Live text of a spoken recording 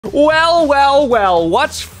Well, well, well,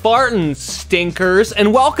 what's fartin', stinkers?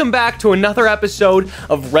 And welcome back to another episode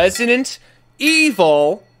of Resident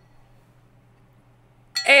Evil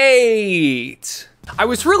 8. I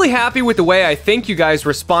was really happy with the way I think you guys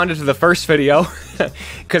responded to the first video,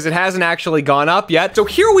 because it hasn't actually gone up yet. So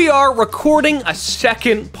here we are recording a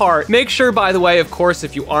second part. Make sure, by the way, of course,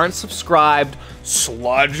 if you aren't subscribed,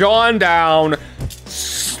 sludge on down,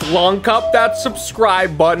 slunk up that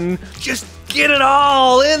subscribe button, just get it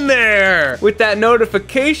all in there with that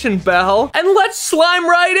notification bell, and let's slime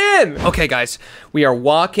right in. Okay, guys, we are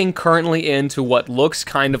walking currently into what looks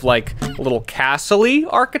kind of like a little castle-y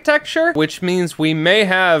architecture, which means we may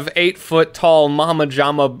have 8-foot tall mama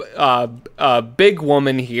jama big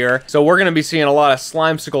woman here. So we're gonna be seeing a lot of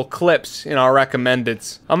Slimecicle clips in our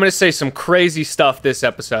recommendeds. I'm gonna say some crazy stuff this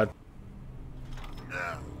episode.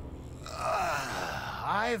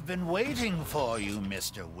 I've been waiting for you,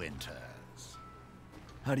 Mr. Winter.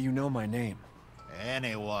 How do you know my name?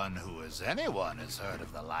 Anyone who is anyone has heard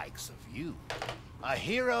of the likes of you. A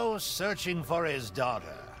hero searching for his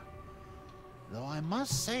daughter. Though I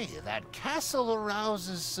must say, that castle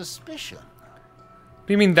arouses suspicion. What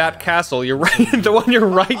do you mean that castle? You're right, the one you're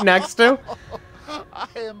right next to? I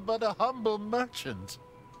am but a humble merchant.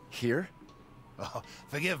 Here? Oh,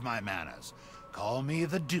 forgive my manners. Call me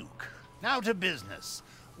the Duke. Now to business.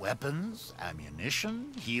 Weapons,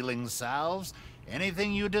 ammunition, healing salves,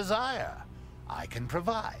 anything you desire, I can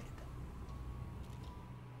provide.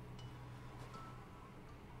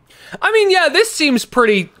 I mean, yeah, this seems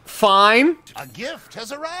pretty fine. A gift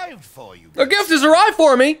has arrived for you. A gift has arrived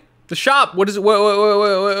for me. The shop, what is it?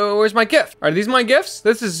 Where's my gift? Are these my gifts?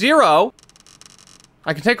 This is 0.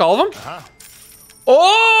 I can take all of them?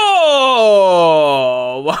 Oh,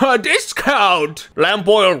 a discount. Lamp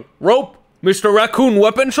oil, rope, Mr. Raccoon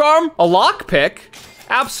weapon charm, a lockpick.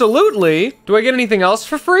 Absolutely. Do I get anything else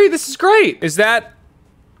for free? This is great. Is that...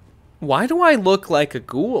 Why do I look like a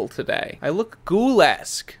ghoul today? I look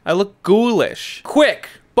ghoul-esque. I look ghoulish. Quick,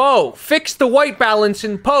 Bo, fix the white balance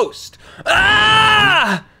in post.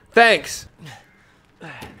 Ah! Thanks.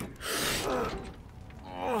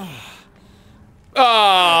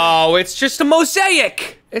 Oh, it's just a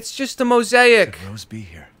mosaic. It's just a mosaic. Could Rose be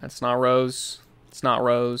here? That's not Rose. It's not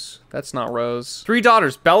Rose. That's not Rose. 3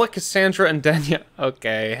 daughters, Bella, Cassandra, and Denya.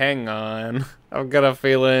 Okay, hang on. I've got a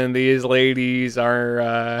feeling these ladies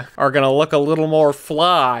are gonna look a little more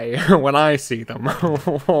fly when I see them.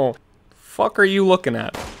 Fuck are you looking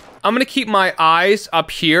at? I'm gonna keep my eyes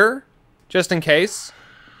up here, just in case.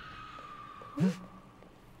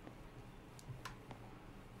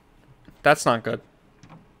 That's not good.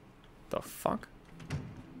 The fuck?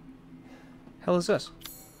 Hell is this?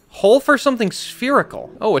 Hole for something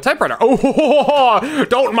spherical. Oh, a typewriter. Oh,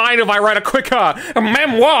 don't mind if I write a quick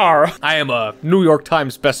memoir. I am a New York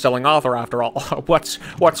Times best-selling author after all.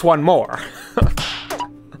 What's one more?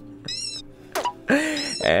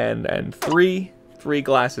 and three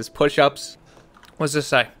glasses push-ups. What's this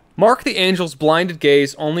say? Mark the angel's blinded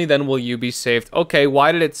gaze, only then will you be saved. Okay,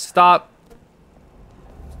 why did it stop?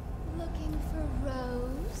 Looking for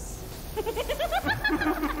Rose?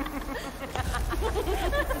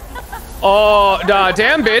 Oh,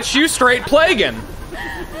 damn bitch, you straight plaguing.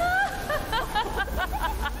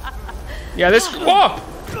 Yeah, this, whoa!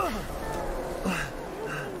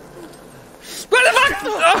 What the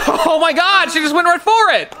fuck? Oh my god, she just went right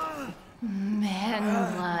for it! Man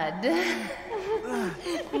blood.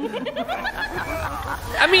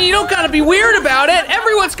 I mean, you don't gotta be weird about it.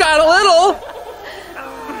 Everyone's got a little.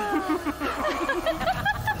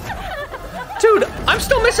 Dude, I'm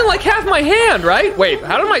still missing like half my hand, right? Wait,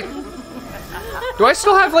 how do I... Do I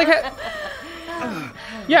still have like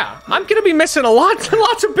Yeah, I'm gonna be missing lots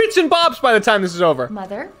of bits and bobs by the time this is over.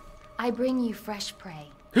 Mother, I bring you fresh prey.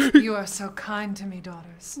 You are so kind to me,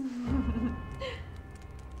 daughters.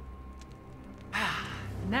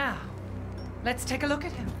 Now, let's take a look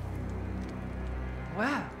at him.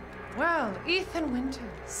 Well, Ethan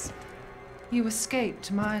Winters. You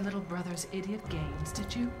escaped my little brother's idiot games,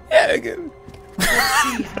 did you? Yeah, again. Let's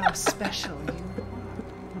see how special you are.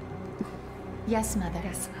 Yes, Mother.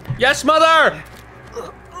 Yes, Mother. Yes, mother!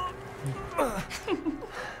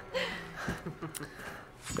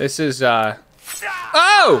 This is,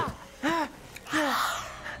 Oh!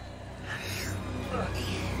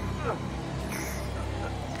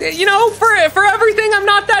 You know, for everything, I'm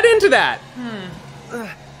not that into that.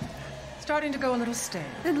 Starting to go a little stale.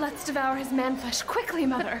 Then let's devour his man flesh quickly,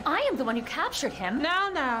 Mother. I am the one who captured him.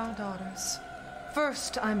 Now, daughters.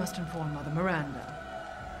 First, I must inform Mother Miranda.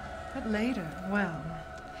 But later, well,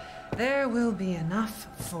 there will be enough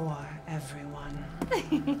for everyone.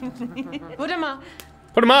 Budama,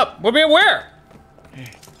 Put him up. Put me where?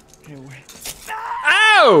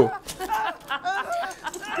 Ow!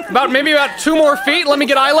 Maybe about 2 more feet. Let me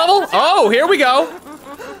get eye level. Oh, here we go.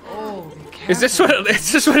 Oh, Is this what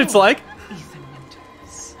it's like? Ethan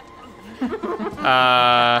Winters.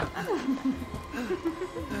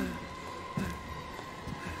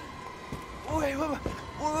 Wait,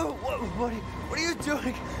 what are you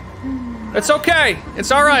doing? It's okay.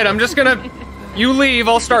 It's all right. I'm just gonna. You leave.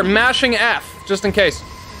 I'll start mashing F just in case.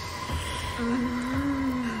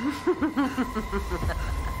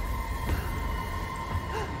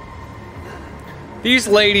 These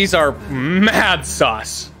ladies are mad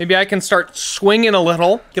sus. Maybe I can start swinging a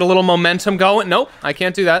little, get a little momentum going. Nope, I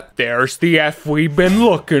can't do that. There's the F we've been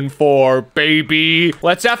looking for, baby.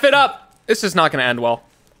 Let's F it up. This is not gonna end well.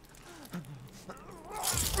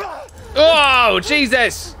 Oh,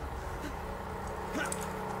 Jesus.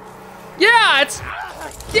 Yeah,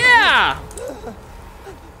 yeah.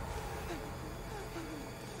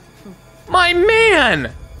 My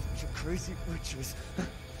man. You crazy witches.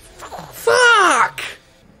 Fuck!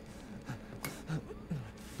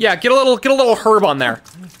 Yeah, get a little herb on there.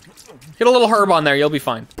 Get a little herb on there, you'll be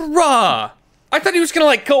fine. Bruh! I thought he was gonna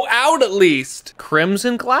like go out at least.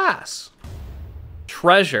 Crimson glass.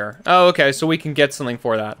 Treasure. Oh, okay, so we can get something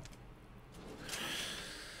for that.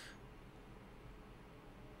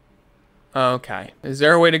 Okay. Is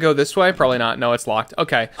there a way to go this way? Probably not. No, it's locked.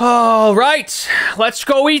 Okay. All right. Let's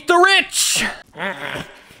go eat the rich.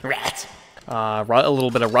 Rat. A little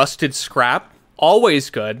bit of rusted scrap. Always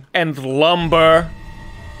good. And lumber.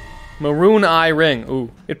 Maroon eye ring.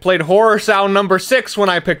 Ooh. It played horror sound number 6 when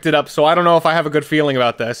I picked it up, so I don't know if I have a good feeling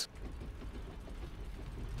about this.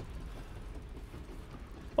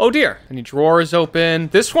 Oh dear. Any drawers open?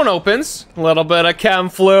 This one opens. A little bit of chem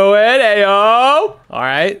fluid. Ayo. All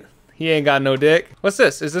right. He ain't got no dick. What's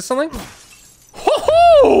this? Is this something?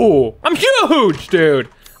 Ho-ho! I'm huge, dude.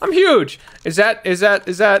 I'm huge. Is that?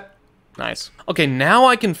 Nice. Okay, now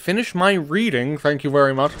I can finish my reading. Thank you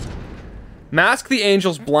very much. Mask the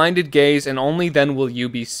angel's blinded gaze and only then will you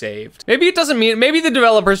be saved. Maybe it doesn't mean, maybe the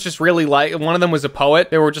developers just really like, one of them was a poet.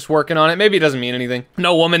 They were just working on it. Maybe it doesn't mean anything.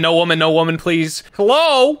 No woman, no woman, no woman, please.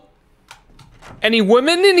 Hello? Any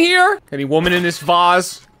women in here? Any woman in this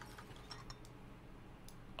vase?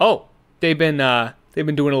 Oh. They've been doing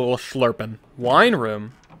a little slurping. Wine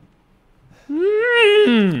room.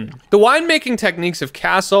 The winemaking techniques of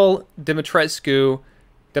Castle Dimitrescu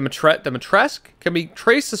can be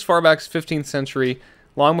traced as far back as 15th century,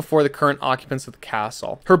 long before the current occupants of the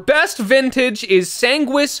castle. Her best vintage is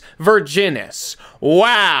Sanguis Virginis.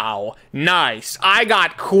 Wow, nice. I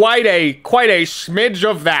got quite a smidge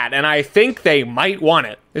of that, and I think they might want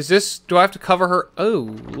it. Is this? Do I have to cover her?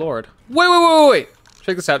 Oh Lord. Wait.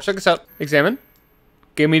 Check this out, Examine.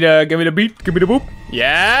 Give me the beat, give me the boop.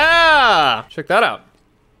 Yeah! Check that out.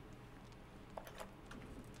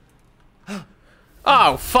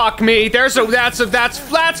 Oh, fuck me. That's flies,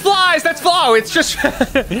 that's flies. It's just,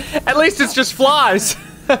 at least it's just flies.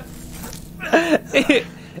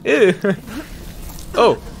 Ew.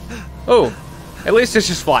 Oh, at least it's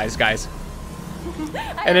just flies, guys.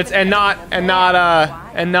 And not.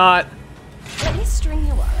 Let me string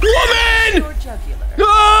you up. Woman! Your jugular.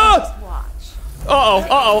 Ah! Watch.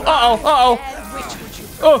 Uh-oh. Which would you?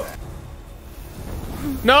 Oh.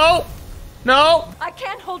 No. I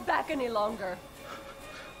can't hold back any longer.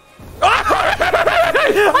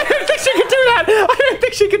 I didn't think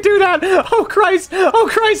she could do that. Oh Christ. Oh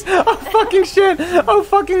fucking shit. Oh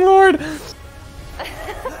fucking Lord.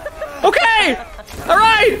 Okay. All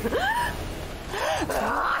right.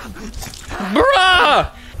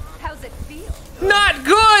 Bruh. How's it feel? Not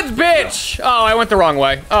good, bitch. Oh, I went the wrong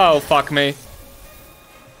way. Oh, fuck me.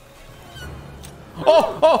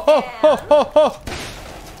 Oh.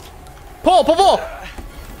 Pull.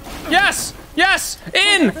 Yes.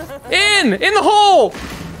 In the hole.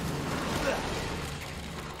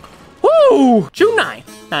 Woo! June 9th,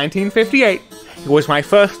 1958. It was my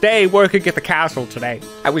first day working at the castle today.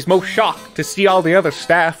 I was most shocked to see all the other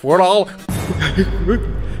staff were all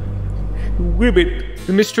women.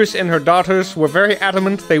 The mistress and her daughters were very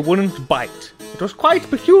adamant they wouldn't bite. It was quite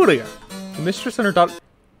peculiar. The mistress and her daughter...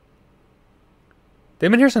 They've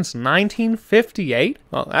been here since 1958?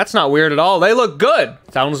 Well, that's not weird at all. They look good.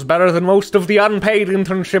 Sounds better than most of the unpaid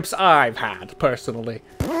internships I've had, personally.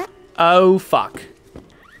 Oh, fuck.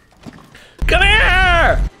 Come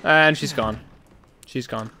here! And she's gone.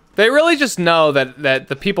 They really just know that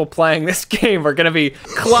the people playing this game are gonna be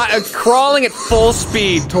crawling at full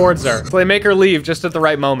speed towards her. So they make her leave just at the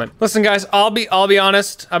right moment. Listen, guys, I'll be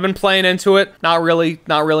honest. I've been playing into it. Not really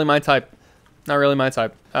my type. Not really my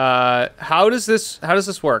type. How does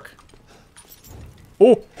this work?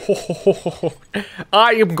 Oh,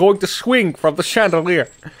 I am going to swing from the chandelier.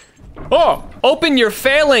 Oh, open your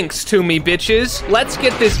phalanx to me, bitches. Let's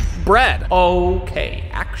get this bread. Okay,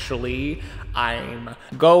 actually, I'm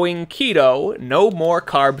going keto. No more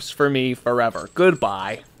carbs for me forever.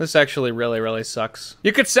 Goodbye. This actually really sucks.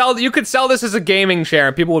 You could sell this as a gaming chair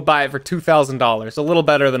and people would buy it for $2,000. A little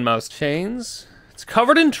better than most. Chains? It's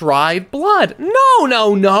covered in dried blood.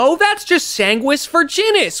 No. That's just sanguis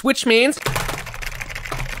virginis, which means...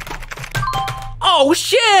 Oh,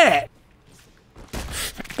 shit!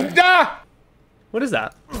 Ah! What is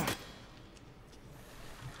that?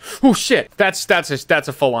 Oh, shit. That's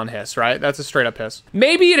a full-on hiss, right? That's a straight-up hiss.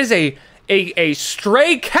 Maybe it is a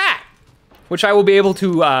stray cat, which I will be able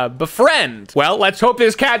to befriend. Well, let's hope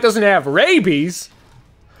this cat doesn't have rabies.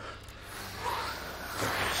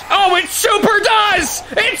 Oh, it super does!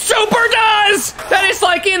 It super does! That is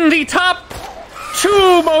like in the top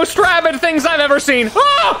 2 most rabid things I've ever seen.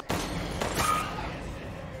 Oh!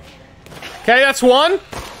 Okay, that's one.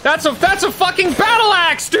 That's a fucking battle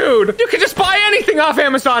axe, dude! You can just buy anything off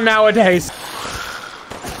Amazon nowadays.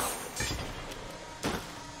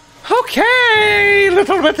 Okay,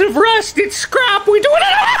 little bit of rusted scrap. We do it.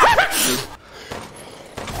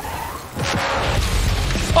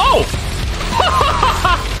 Oh!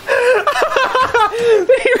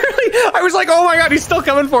 I was like, oh my god, he's still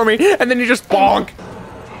coming for me. And then you just bonk.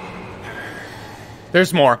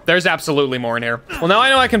 There's more. There's absolutely more in here. Well, now I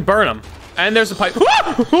know I can burn them. And there's a pipe.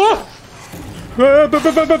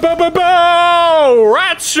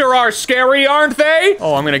 Rats sure are scary, aren't they?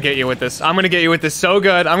 Oh, I'm gonna get you with this. I'm gonna get you with this so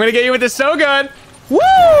good. I'm gonna get you with this so good. Woo!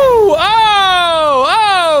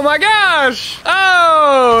 Oh my gosh!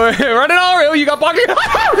 Oh, running all real. You got blocked. Oh,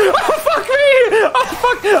 fuck me! Oh,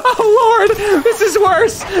 fuck! Oh, Lord! This is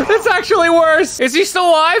worse. That's actually worse. Is he still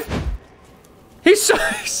alive? He's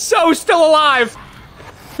so still alive.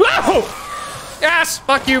 Whoa! Yes!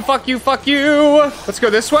 Fuck you, fuck you, fuck you! Let's go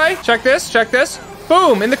this way. Check this, check this.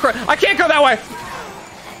 Boom, in the I can't go that way!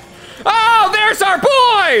 Oh, there's our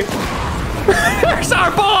boy! There's our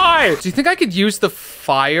boy! Do you think I could use the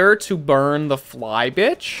fire to burn the fly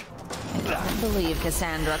bitch? I can't believe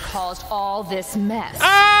Cassandra caused all this mess.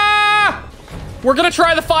 Ah! We're gonna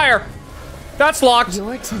try the fire. That's locked.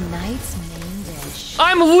 You're tonight's main dish.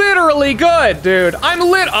 I'm literally good, dude.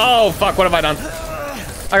 Oh, fuck, what have I done?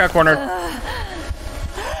 I got cornered.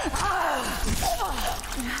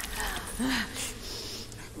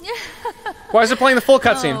 Why is it playing the full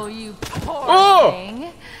cutscene? Oh, you poor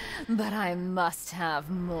thing. But I must have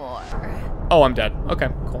more. Oh, I'm dead. Okay,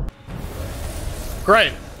 cool.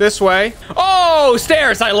 Great. This way. Oh,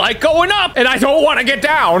 stairs. I like going up, and I don't want to get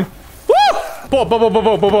down. Woo! Where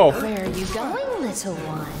are you going, little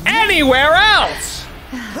one? Anywhere else.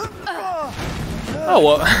 Oh,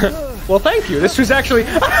 well. Well, thank you. This was actually.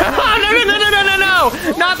 No!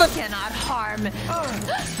 Not the. Cannot harm.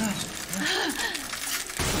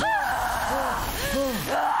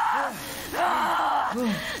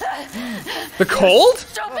 The cold?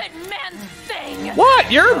 Stupid man thing. What?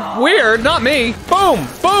 You're weird, not me. Boom,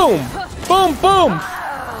 boom, boom, boom.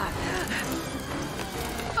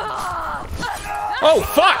 Oh,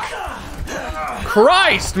 fuck.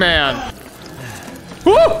 Christ, man.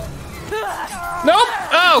 Woo! Nope.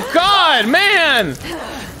 Oh, God, man.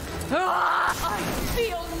 I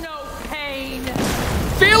feel no pain.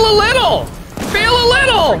 Feel a little. Feel a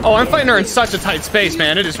little. Oh, I'm fighting her in such a tight space,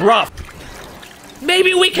 man. It is rough.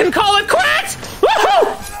 Maybe we can call it quits!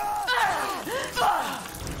 Woohoo!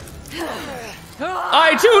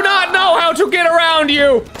 I do not know how to get around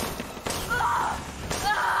you!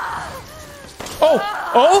 Oh!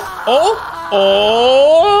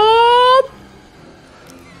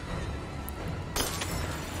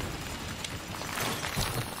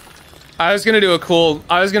 I was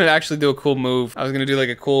gonna actually do a cool move. I was gonna do like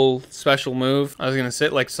a cool special move. I was gonna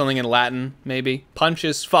sit like something in Latin, maybe.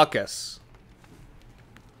 Punches fuckus.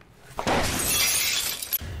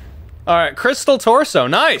 All right, crystal torso,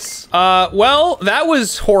 nice. Well, that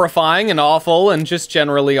was horrifying and awful and just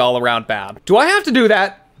generally all around bad. Do I have to do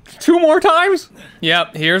that 2 more times?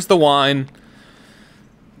 Yep, here's the wine.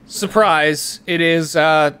 Surprise, it is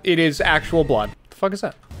actual blood. What the fuck is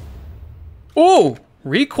that? Ooh,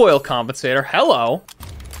 recoil compensator, hello.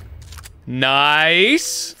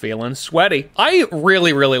 Nice, feeling sweaty. I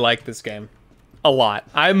really like this game. A lot.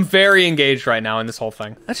 I'm very engaged right now in this whole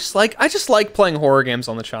thing. I just like playing horror games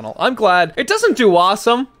on the channel. I'm glad. It doesn't do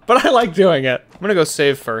awesome, but I like doing it. I'm gonna go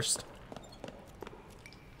save first.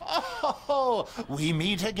 Oh, we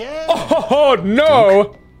meet again. Oh no!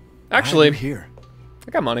 Duke, Actually, why are you here?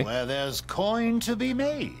 I got money. Where there's coin to be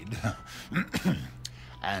made.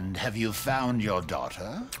 And have you found your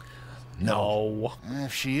daughter? No.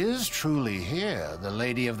 If she is truly here, the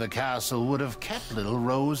lady of the castle would have kept little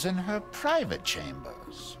Rose in her private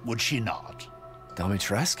chambers, would she not?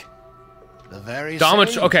 Domitresk? The very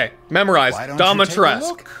same. Okay, memorize. Why don't you take a Domitresk.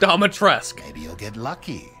 look? Domitresk. Maybe you'll get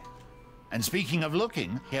lucky. And speaking of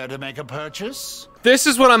looking, here to make a purchase? This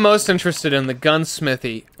is what I'm most interested in, the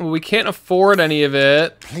gunsmithy. We can't afford any of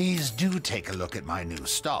it. Please do take a look at my new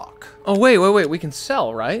stock. Oh, wait, we can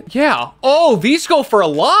sell, right? Yeah. Oh, these go for a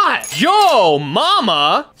lot. Yo,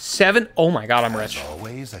 mama. 7, oh my God, I'm rich. As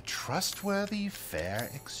always, a trustworthy, fair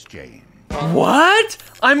exchange. What?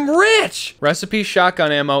 I'm rich. Recipe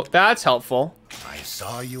shotgun ammo, that's helpful. I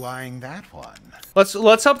saw you eyeing that one.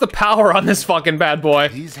 Let's up the power on this fucking bad boy.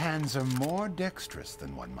 These hands are more dexterous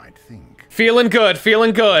than one might think. Feeling good,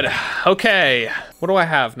 feeling good. Okay, what do I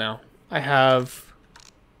have now? I have...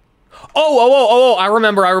 Oh, I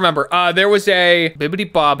remember. There was a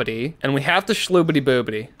bibbity bobbity, and we have the schloobity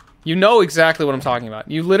boobity. You know exactly what I'm talking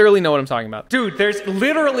about. You literally know what I'm talking about. Dude, there's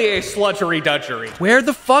literally a sludgery dudgery. Where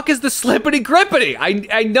the fuck is the slippity grippity?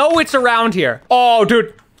 I know it's around here. Oh,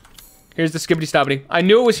 dude. Here's the skibbity stobbity. I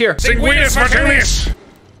knew it was here.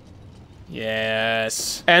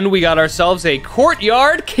 Yes. And we got ourselves a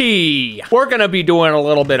courtyard key. We're gonna be doing a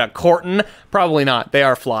little bit of courting. Probably not. They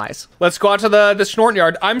are flies. Let's go out to the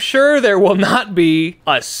snortyard. I'm sure there will not be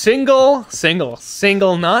a single,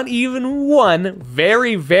 not even one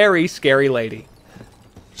very, very scary lady.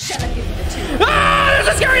 Ah,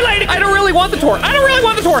 there's a scary lady! I don't really want the tour.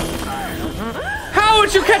 How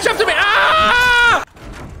would you catch up to me? Ah!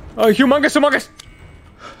 Oh, humongous.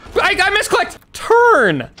 I misclicked.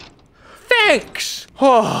 Turn. Thanks.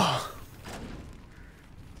 Oh.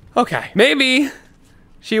 Okay, maybe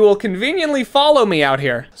she will conveniently follow me out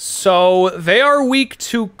here. So they are weak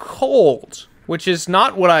to cold, which is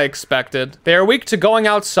not what I expected. They are weak to going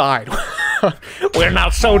outside. We're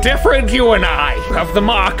not so different, you and I. You have the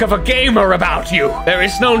mark of a gamer about you. There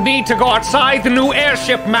is no need to go outside. The new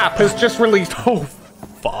airship map has just released. Oh,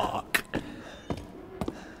 fuck.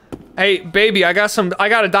 Hey, baby, I got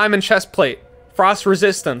a diamond chest plate. Frost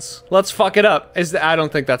resistance. Let's fuck it up. I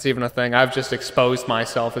don't think that's even a thing. I've just exposed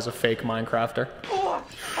myself as a fake Minecrafter. What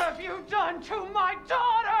have you done to my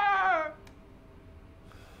daughter?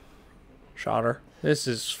 Shot her. This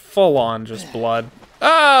is full on just blood.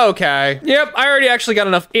 Oh, okay. Yep, I already actually got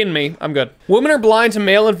enough in me. I'm good. Women are blind to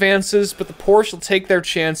male advances, but the poor shall take their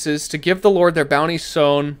chances to give the Lord their bounty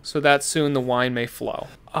sown, so that soon the wine may flow.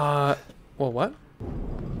 Well, what?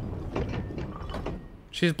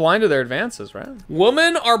 She's blind to their advances, right?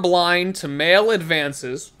 Women are blind to male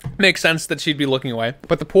advances. Makes sense that she'd be looking away.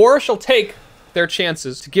 But the poor shall take their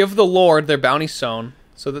chances to give the Lord their bounty sown,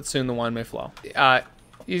 so that soon the wine may flow.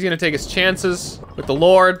 He's gonna take his chances with the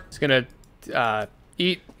Lord. He's gonna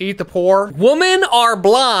eat the poor. Women are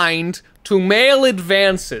blind to male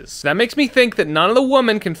advances. That makes me think that none of the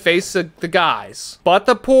women can face the guys. But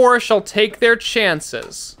the poor shall take their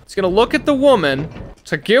chances. He's gonna look at the woman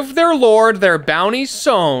to give their Lord their bounty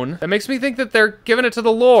sown. That makes me think that they're giving it to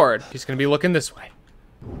the Lord. He's gonna be looking this way.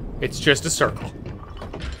 It's just a circle.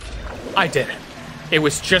 I did it. It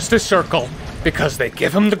was just a circle because they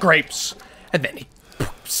give him the grapes and then he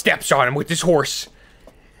steps on him with his horse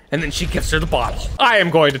and then she gives her the bottle. I am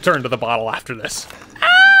going to turn to the bottle after this.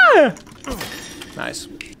 Ah! Nice.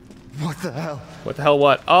 What the hell? What the hell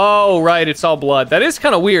what? Oh, right, it's all blood. That is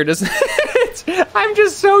kind of weird, isn't it? I'm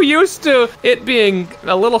just so used to it being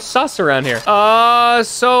a little sus around here. Oh,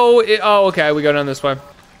 okay, we go down this way.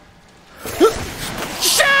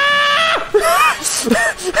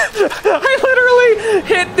 I literally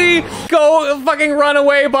hit the go fucking run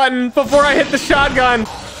away button before I hit the shotgun.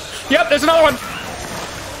 Yep, there's another one.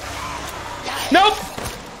 Nope.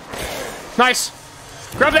 Nice.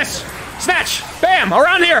 Grab this. Snatch. Bam.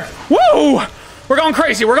 Around here. Woo. We're going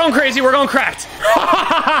crazy. We're going crazy. We're going cracked.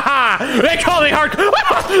 They call me hard.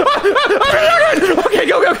 Okay,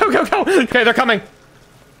 go. Okay, they're coming.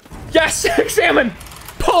 Yes. Examine.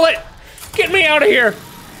 Pull it. Get me out of here.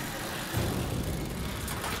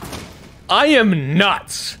 I am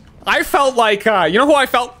nuts. I felt like, you know who I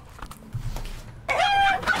felt?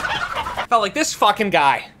 I felt like this fucking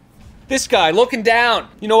guy. This guy looking down.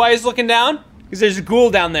 You know why he's looking down? Because there's a ghoul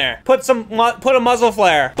down there. Put a muzzle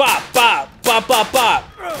flare. Bop, bop, bop, bop, bop.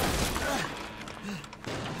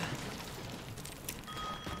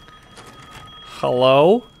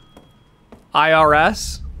 Hello?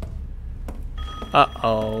 IRS?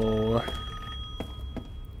 Uh-oh.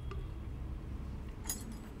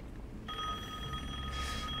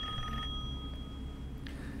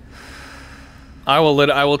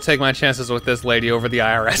 I will take my chances with this lady over the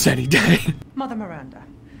IRS any day. Mother Miranda,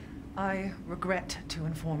 I regret to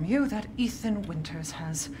inform you that Ethan Winters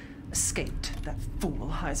has escaped that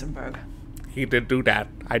fool Heisenberg. He did do that.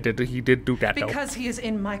 He did do that, though. Because he is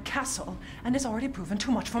in my castle and has already proven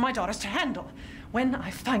too much for my daughters to handle. When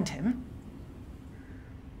I find him...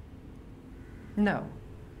 No,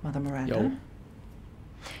 Mother Miranda. Yo.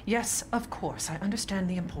 Yes, of course, I understand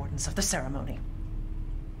the importance of the ceremony.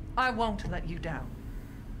 I won't let you down.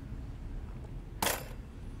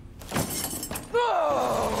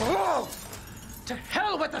 To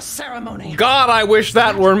hell with the ceremony! God, I wish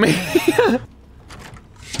that were me.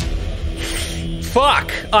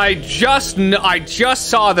 Fuck! I just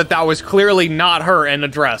saw that that was clearly not her in a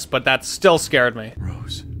dress, but that still scared me.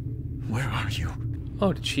 Rose, where are you?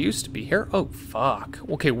 Oh, did she used to be here? Oh, fuck.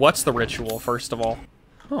 Okay, what's the ritual, first of all?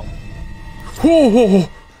 Oh. Whoa, whoa, whoa.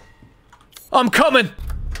 I'm coming!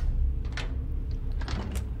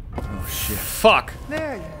 Oh, shit. Fuck.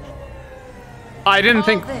 There you go. I didn't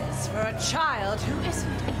think... All this for a child who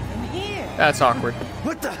isn't even here. That's awkward.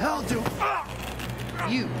 What the hell, dude?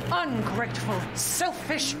 You ungrateful,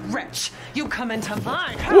 selfish wretch! You come into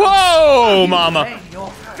my house! Whoa, You mama! lay your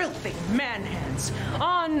filthy man hands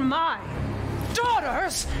on my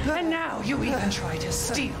daughters, and now you even try to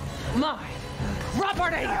steal my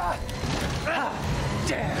property! How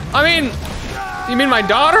dare I mean, you mean my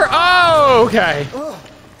daughter? Oh, okay.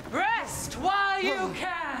 rest while you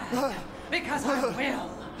can, because I will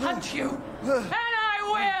hunt you, and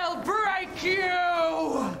I will break you!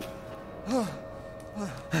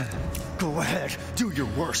 Go ahead, do your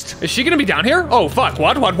worst. Is she gonna be down here? Oh, fuck,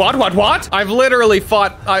 what? I've literally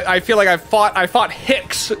fought, I feel like I fought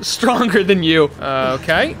Hicks stronger than you.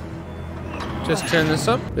 Okay. Just turn this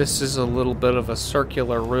up. This is a little bit of a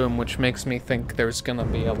circular room, which makes me think there's gonna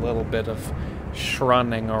be a little bit of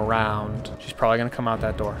running around. She's probably gonna come out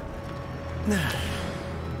that door.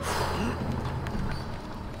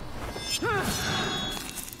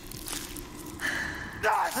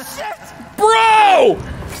 Bro!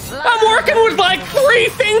 I'm working with like 3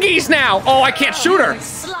 thingies now! Oh, I can't shoot her!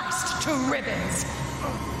 Sliced to ribbons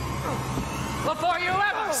before you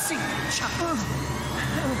ever see the child.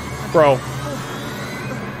 Bro.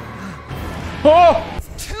 Oh!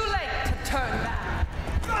 Too late to turn back.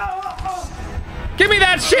 Give me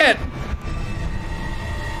that shit!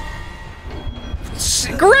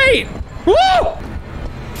 Great! Woo!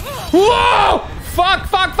 Whoa! Fuck!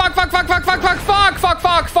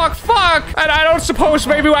 And I don't suppose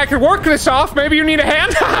maybe I could work this off. Maybe you need a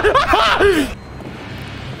hand?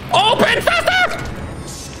 Open faster!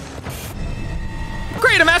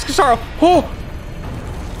 Great, a mask of sorrow. Oh.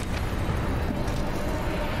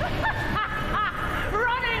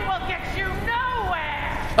 Running will get you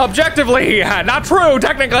nowhere. Objectively, not true,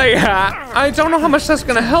 technically. I don't know how much that's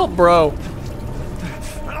gonna help, bro.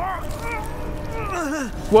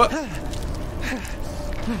 What?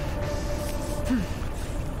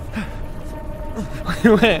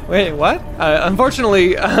 Wait, what?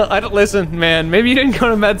 Unfortunately, I don't listen, man. Maybe you didn't go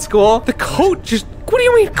to med school. The coat just, what do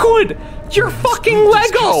you mean good? You're fucking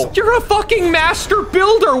Lego. You're a fucking master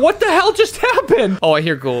builder. What the hell just happened? Oh, I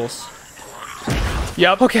hear ghouls.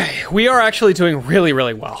 Yep. Okay, we are actually doing really,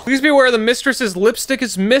 really well. Please be aware the mistress's lipstick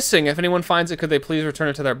is missing. If anyone finds it, could they please return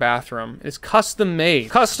it to their bathroom? It is custom made.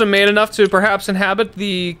 Custom made enough to perhaps inhabit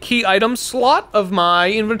the key item slot of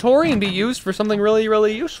my inventory and be used for something really,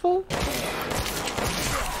 really useful.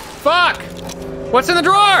 Fuck! What's in the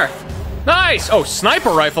drawer? Nice! Oh,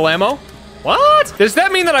 sniper rifle ammo. What? Does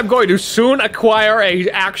that mean that I'm going to soon acquire a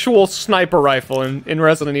actual sniper rifle in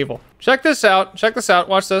Resident Evil? Check this out. Check this out.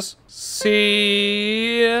 Watch this.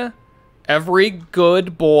 See? Every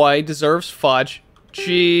good boy deserves fudge.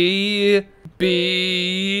 G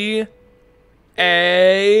B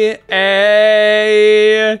A.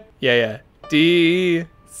 Yeah. D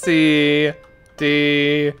C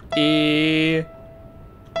D E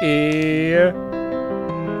E.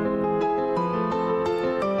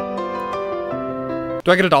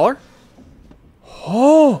 Do I get $1?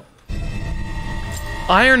 Oh!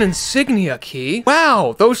 Iron insignia key.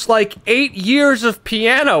 Wow, those like 8 years of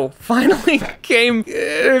piano finally came,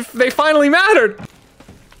 if they finally mattered.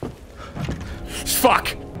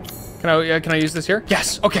 Fuck. Can I use this here?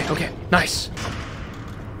 Yes, okay, nice.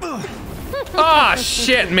 Ah,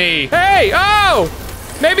 shit me. Hey, oh!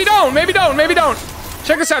 Maybe don't.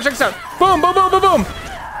 Check this out. Boom. Come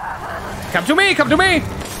to me.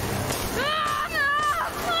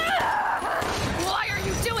 Why are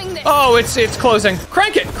you doing this? Oh, it's closing.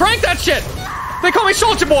 Crank that shit. They call me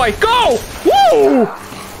Soldier Boy. Go! Woo!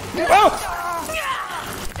 Oh!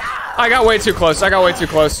 I got way too close. I got way too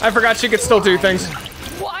close. I forgot she could still do things.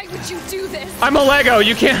 Why would you do this? I'm a Lego.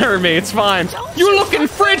 You can't hurt me. It's fine. You're looking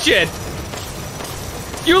frigid.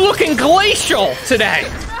 You're looking glacial today.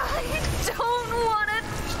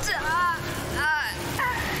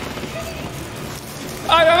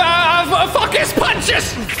 I don't want to die. Fuck his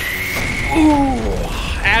punches. Ooh.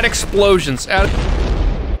 Add explosions.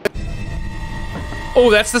 Oh,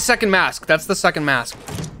 that's the second mask. That's the second mask.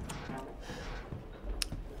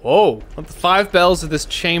 Whoa. Let the 5 bells of this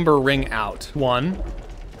chamber ring out. 1.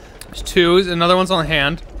 There's 2. Another one's on the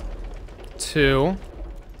hand. 2.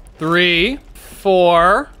 3.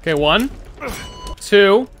 4. Okay, 1.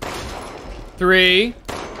 2. 3.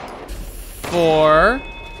 4.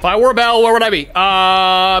 If I were a bell, where would I be?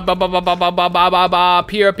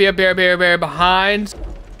 Peer, behind.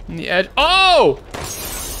 On the edge. Oh!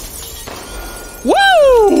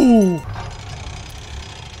 Woo!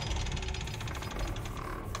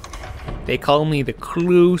 They call me the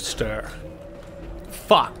Cluester.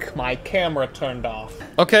 Fuck, my camera turned off.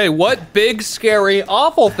 Okay, what big, scary,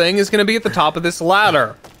 awful thing is gonna be at the top of this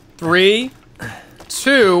ladder? 3,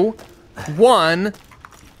 2, 1.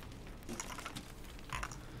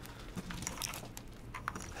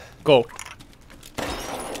 Go.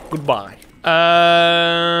 Goodbye.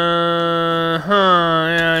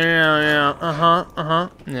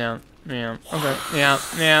 Yeah, okay, yeah.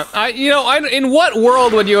 In what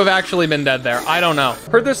world would you have actually been dead there? I don't know.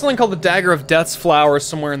 Heard there's something called the Dagger of Death's Flowers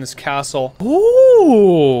somewhere in this castle.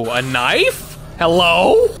 Ooh, a knife?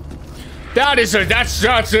 Hello? This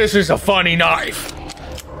is a funny knife.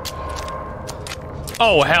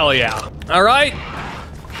 Oh, hell yeah. All right.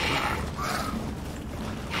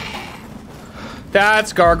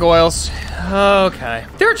 That's gargoyles. Okay.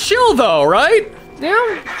 They're chill though, right?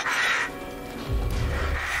 Yeah.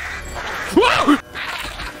 Whoa!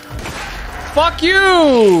 Fuck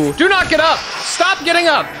you! Do not get up! Stop getting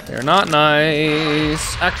up! They're not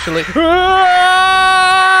nice, actually. Ah!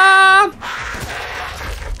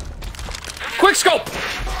 Quick scope!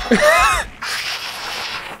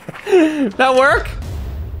 That work?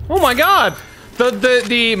 Oh my god!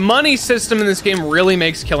 The money system in this game really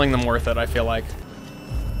makes killing them worth it, I feel like.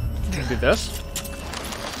 Do this.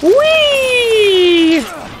 Whee!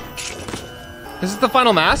 This is the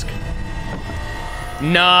final mask?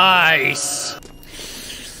 Nice!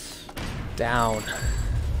 Down.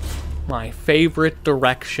 My favorite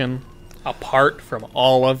direction, apart from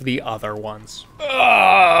all of the other ones.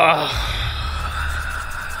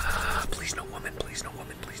 Please no woman, please no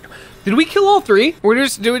woman, please no. Did we kill all 3? Or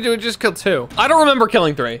did we just kill 2? I don't remember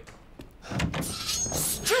killing 3.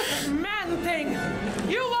 Stupid man thing!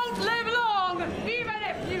 You won't live long, even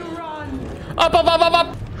if you run! Up, up, up, up,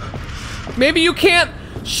 up! Maybe you can't.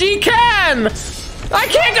 She can! I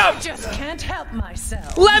can't go! I just can't help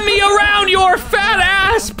myself. Let me around your fat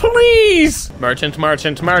ass, please! Merchant,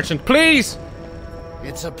 merchant, merchant, please!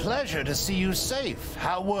 It's a pleasure to see you safe.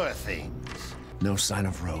 How were things? No sign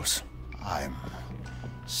of Rose. I'm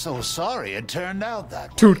so sorry it turned out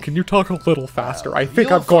that way. Dude, can you talk a little faster? I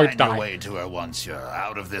think I'm going to You'll find die. your way to her once you're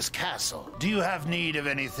out of this castle. Do you have need of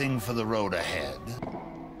anything for the road ahead?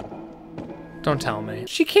 Don't tell me.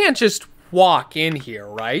 She can't just walk in here,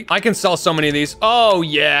 right? I can sell so many of these. Oh,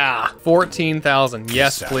 yeah. 14,000.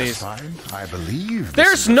 Yes, please. Satisfied? I believe.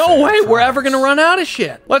 There's no way we're ever gonna run out of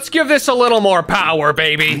shit. Let's give this a little more power,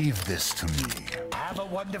 baby. Leave this to me. Have a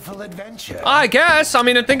wonderful adventure. I guess. I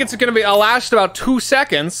mean, I think it's gonna be, I'll last about 2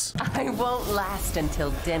 seconds. I won't last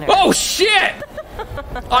until dinner. Oh, shit!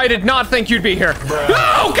 I did not think you'd be here.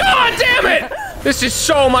 Oh, god damn it! This is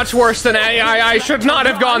so much worse than I should not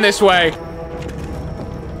have gone this way.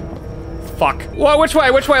 Fuck. Whoa, which way?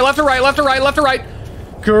 Which way? Left or right? Left or right? Left or right?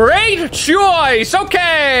 Great choice.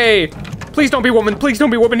 Okay. Please don't be woman. Please don't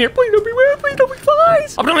be woman here. Please don't be woman. Please don't be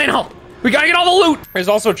flies. Up to the manhole. We gotta get all the loot. There's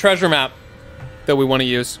also a treasure map that we want to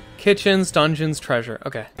use. Kitchens, dungeons, treasure.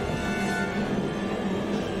 Okay.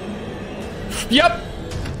 Yep.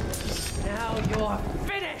 Now you're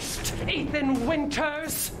finished, Ethan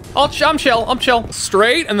Winters. I'm chill. I'm chill.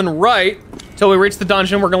 Straight and then right. Till we reach the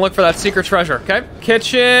dungeon, we're gonna look for that secret treasure, okay?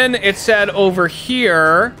 Kitchen, it said over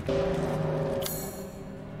here.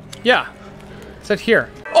 Yeah, it said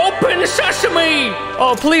here. Open sesame!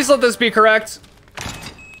 Oh, please let this be correct.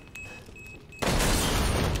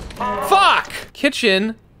 Fuck!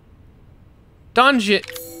 Kitchen. Dungeon.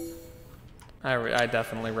 I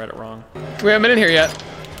definitely read it wrong. We haven't been in here yet.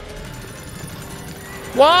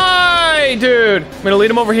 Why, dude? I'm gonna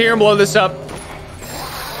lead him over here and blow this up.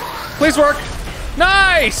 Please work.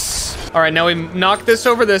 Nice! All right, now we knock this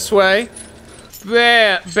over this way.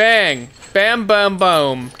 Bang, bang. Bam, boom,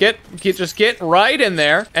 boom. Just get right in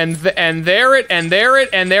there, and there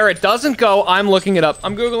it doesn't go. I'm looking it up.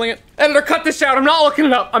 I'm Googling it. Editor, cut this out. I'm not looking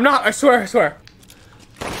it up. I'm not, I swear.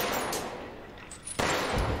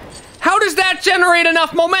 How does that generate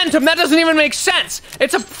enough momentum? That doesn't even make sense.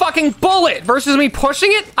 It's a fucking bullet versus me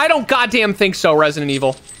pushing it? I don't goddamn think so, Resident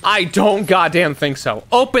Evil. I don't goddamn think so.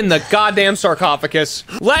 Open the goddamn sarcophagus.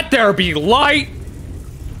 Let there be light.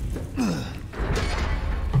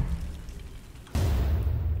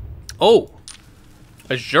 Oh,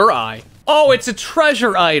 Azure Eye. Oh, it's a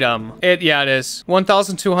treasure item. Yeah, it is.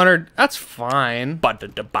 1,200. That's fine. Fuck!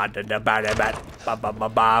 Shit! Fuck!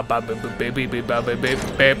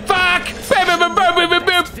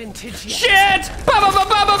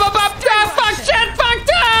 Shit!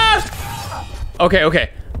 Okay.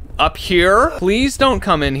 Up here. Please don't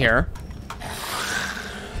come in here.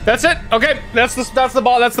 That's it. Okay, that's the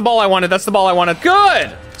ball. That's the ball I wanted. That's the ball I wanted.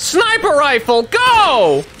 Good. Sniper rifle.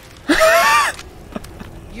 Go.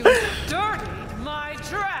 You dirtied my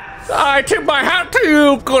dress! I tip my hat to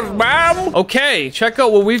you, good ma'am. Okay, check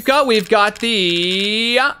out what we've got. We've got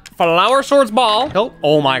the flower swords ball.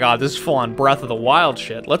 Oh my god, this is full on Breath of the Wild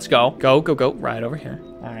shit. Let's go. Go. Right over here.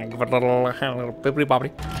 Give it a little bibbity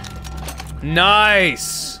bobbity.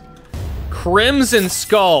 Nice. Crimson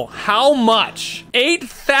Skull. How much?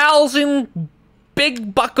 8,000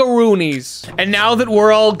 big buckaroonies. And now that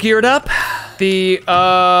we're all geared up,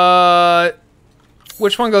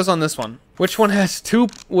 which one goes on this one? Which one has two?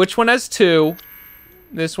 Which one has two?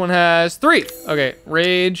 This one has three. Okay,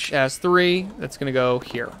 Rage has three. That's gonna go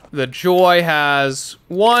here. The Joy has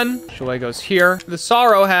one. Joy goes here. The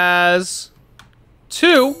Sorrow has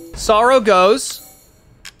two. Sorrow goes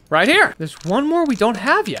right here. There's one more we don't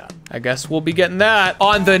have yet. I guess we'll be getting that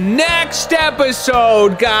on the next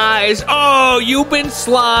episode, guys. Oh, you've been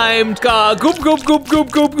slimed. Goop, goop, goop, goop,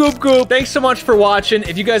 goop, goop, goop. Thanks so much for watching.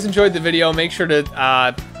 If you guys enjoyed the video, make sure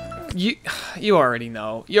to, you already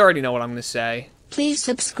know. You already know what I'm gonna say. Please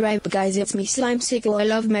subscribe, guys. It's me, Slimecicle. I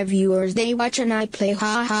love my viewers. They watch and I play.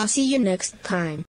 Ha ha. See you next time.